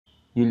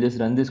You'll just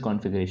run this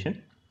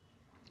configuration.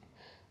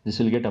 This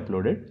will get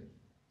uploaded.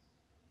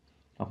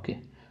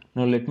 Okay.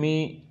 Now let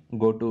me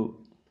go to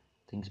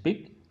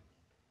ThinkSpeak.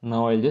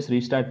 Now I'll just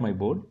restart my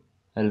board.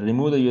 I'll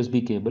remove the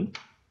USB cable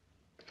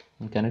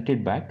and connect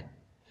it back.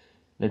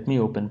 Let me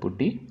open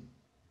Putty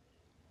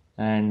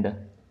and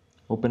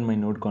open my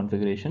node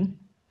configuration,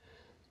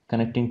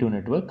 connecting to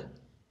network,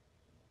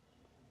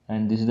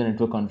 and this is the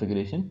network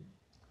configuration.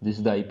 This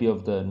is the IP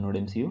of the node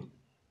MCU,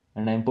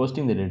 and I'm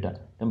posting the data.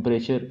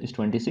 Temperature is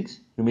 26,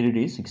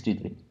 humidity is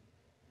 63,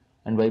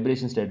 and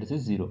vibration status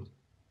is 0.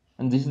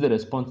 And this is the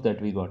response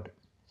that we got.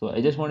 So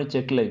I just want to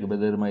check like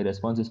whether my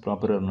response is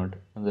proper or not,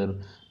 whether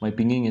my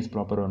pinging is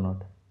proper or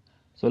not.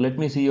 So let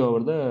me see over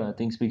the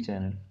ThinkSpeak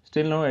channel.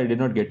 Still now I did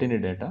not get any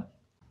data.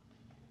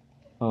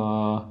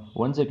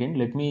 1 second,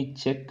 let me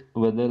check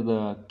whether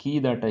the key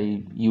that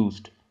I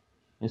used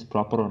is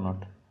proper or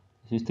not.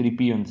 This is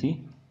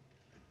 3P1C,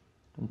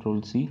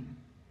 Control C.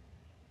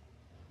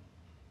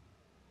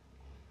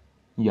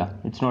 Yeah,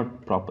 it's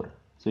not proper.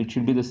 So it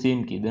should be the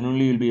same key, then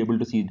only you'll be able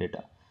to see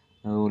data.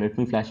 Now let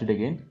me flash it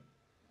again.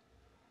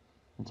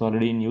 It's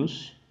already in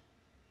use.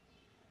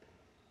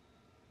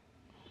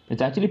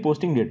 It's actually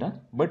posting data,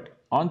 but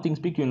on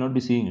ThinkSpeak you will not be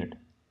seeing it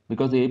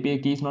because the API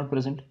key is not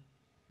present.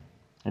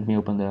 Let me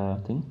open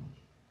the thing.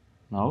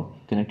 Now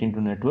connecting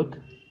to network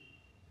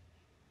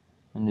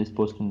and just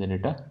posting the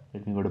data.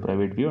 Let me go to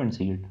private view and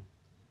see it.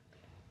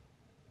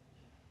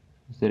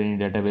 Is there any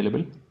data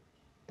available?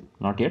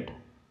 Not yet.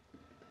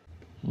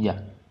 Yeah,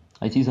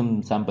 I see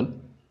some sample.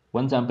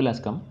 One sample has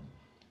come.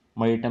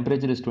 My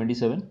temperature is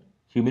 27,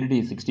 humidity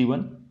is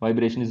 61,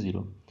 vibration is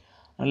 0.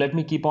 Now let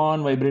me keep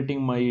on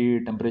vibrating my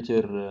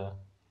temperature,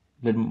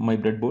 my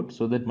breadboard,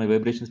 so that my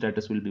vibration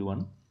status will be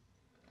 1.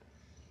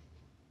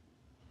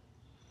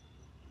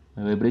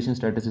 My vibration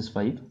status is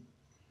 5.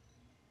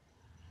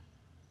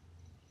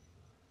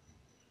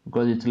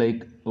 Because it's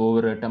like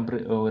over a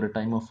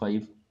time of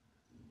 5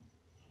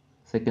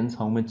 seconds,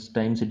 how much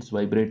times it's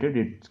vibrated,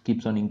 it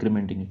keeps on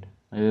incrementing it.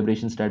 My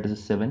vibration status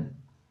is 7.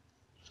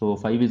 So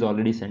 5 is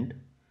already sent.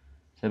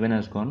 7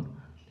 has gone.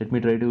 Let me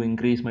try to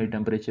increase my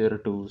temperature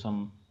to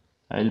some.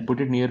 I'll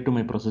put it near to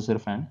my processor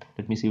fan.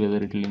 Let me see whether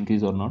it will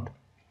increase or not.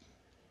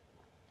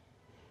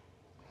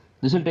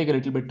 This will take a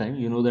little bit time.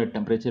 You know that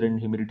temperature and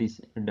humidity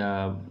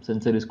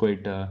sensor is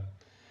quite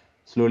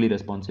slowly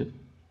responsive.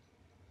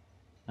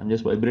 I'm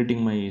just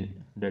vibrating my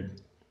dead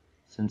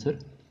sensor.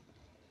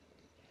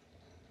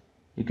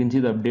 You can see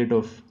the update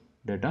of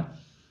data.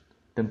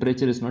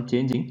 Temperature is not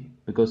changing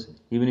because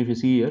even if you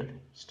see here,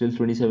 still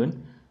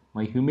 27.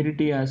 My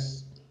humidity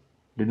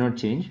did not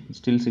change. It's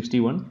still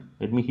 61.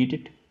 Let me heat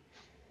it.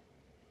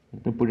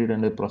 Let me put it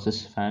under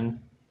process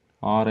fan,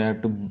 or I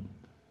have to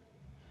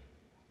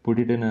put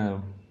it in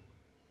a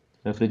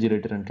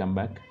refrigerator and come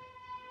back.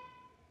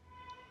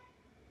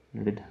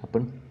 Let it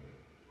happen.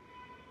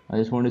 I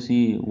just want to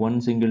see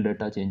one single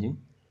data changing.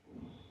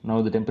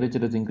 Now the temperature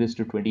has increased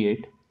to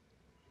 28.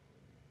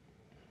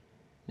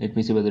 Let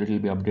me see whether it will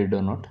be updated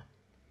or not.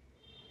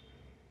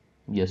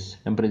 Yes,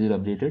 temperature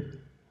updated.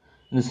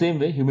 In the same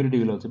way, humidity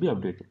will also be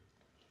updated.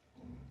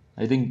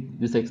 I think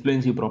this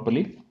explains you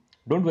properly.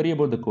 Don't worry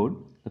about the code.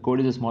 The code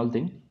is a small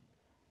thing.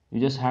 You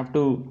just have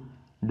to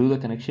do the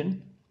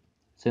connection,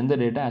 send the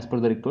data as per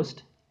the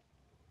request.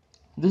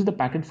 This is the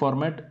packet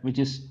format which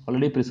is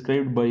already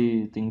prescribed by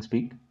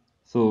ThinkSpeak.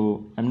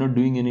 So I'm not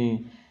doing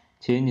any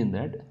change in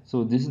that.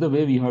 So this is the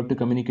way we have to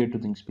communicate to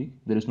ThinkSpeak.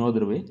 There is no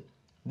other way.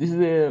 This is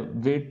a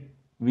way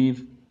we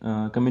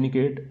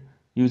communicate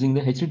using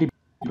the HTTP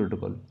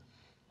protocol.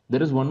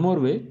 There is one more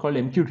way called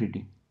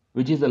MQTT,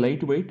 which is a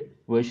lightweight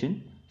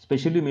version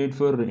specially made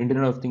for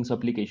Internet of Things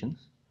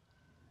applications.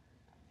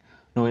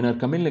 Now in our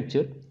coming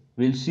lecture,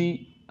 we'll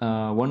see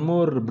one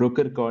more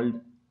broker called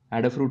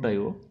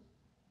Adafruit.io,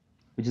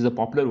 which is a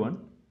popular one,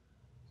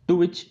 to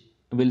which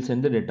we'll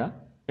send the data.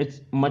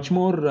 It's much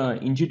more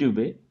intuitive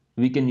way.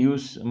 We can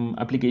use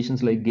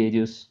applications like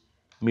gauges,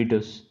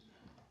 meters.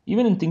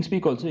 Even in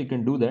ThinkSpeak also you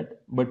can do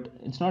that, but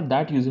it's not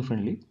that user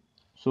friendly.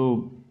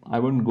 So I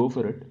won't go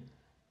for it.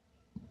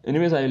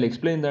 Anyways, I will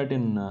explain that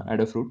in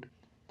Adafruit.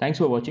 Thanks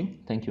for watching.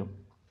 Thank you.